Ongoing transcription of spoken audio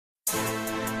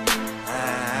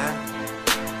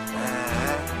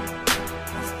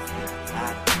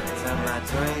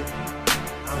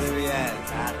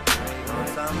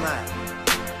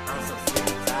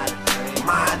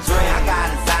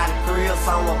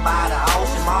by the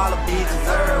ocean, all the bitches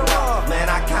are raw. Man,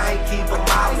 I can't keep them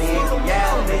out in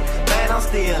reality. Man, I'm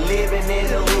still living in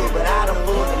the hood, but I done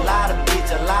fucked a lot of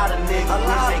bitches, a lot of niggas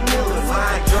wish they could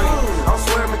find dreams. I'm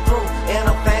swerving through in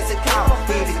a fancy car,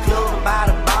 hit the club by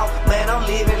the ball. Man, I'm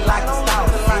living like a star.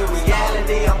 In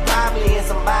reality, I'm probably in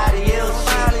somebody else's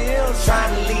shit,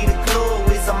 trying to leave the club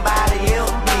with somebody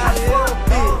else.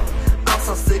 I'm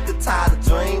so sick and tired of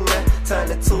dreaming, turn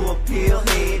it to a pill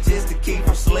head just to keep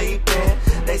from sleeping.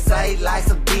 They say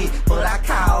life's a bitch, but I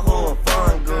call her a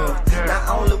fun girl. Not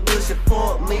only will she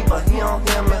fuck me, but him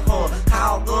and her.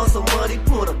 Call girl so muddy,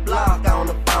 put a block on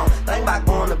the phone. Think about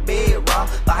going to bed raw,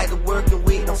 bite the working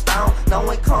with them stone. No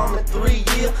one coming 3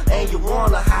 years, and you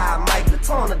wonder how I make the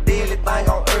ton of deadly thing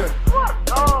on earth.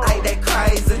 Ain't that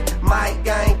crazy? Mike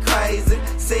game crazy,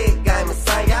 sick game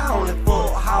insane. I only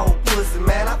fuck whole pussy,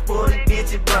 man. I put a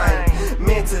bitch in brain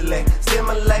mentally,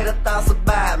 stimulate her thoughts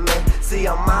about me. See,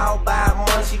 I'm all about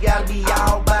money, she gotta be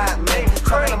all about me.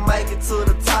 Trying to make it to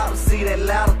the top, see that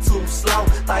ladder too slow.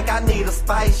 Think I need a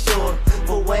space shorter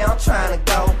for where I'm trying to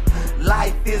go.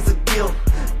 Life is a gift,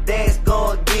 that's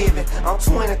God given. I'm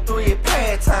 23, it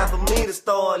past time for me to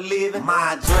start living.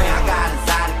 My dream, I got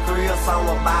inside the crib,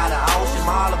 somewhere by the ocean,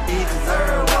 all the bitches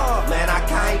are raw. Man, I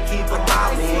can't keep them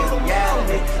out in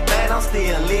reality. Man, I'm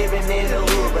still living in the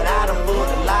hood, but I done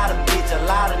fucked a lot of bitches, a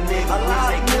lot of niggas.